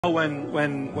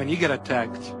When you get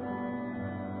attacked,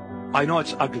 I know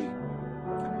it's ugly.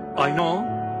 I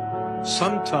know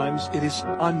sometimes it is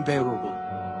unbearable.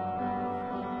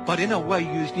 But in a way,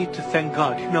 you need to thank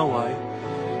God. You know why?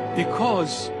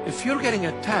 Because if you're getting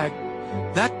attacked,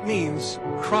 that means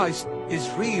Christ is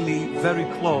really very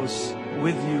close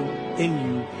with you, in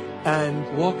you,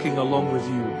 and walking along with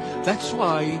you. That's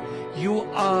why you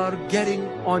are getting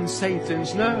on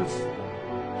Satan's nerve.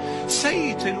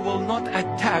 Satan will not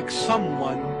attack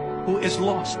someone who is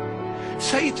lost.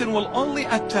 Satan will only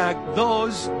attack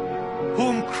those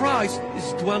whom Christ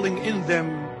is dwelling in them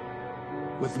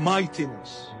with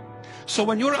mightiness. So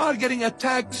when you are getting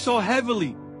attacked so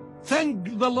heavily,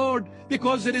 thank the Lord,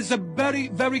 because it is a very,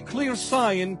 very clear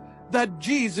sign that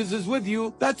Jesus is with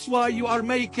you. That's why you are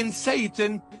making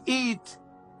Satan eat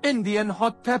Indian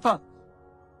hot pepper.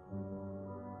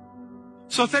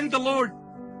 So thank the Lord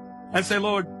and say,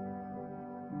 Lord,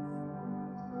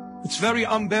 it's very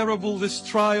unbearable, this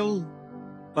trial,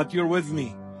 but you're with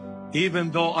me. Even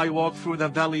though I walk through the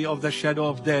valley of the shadow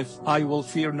of death, I will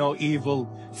fear no evil,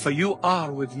 for you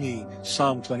are with me.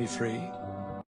 Psalm 23.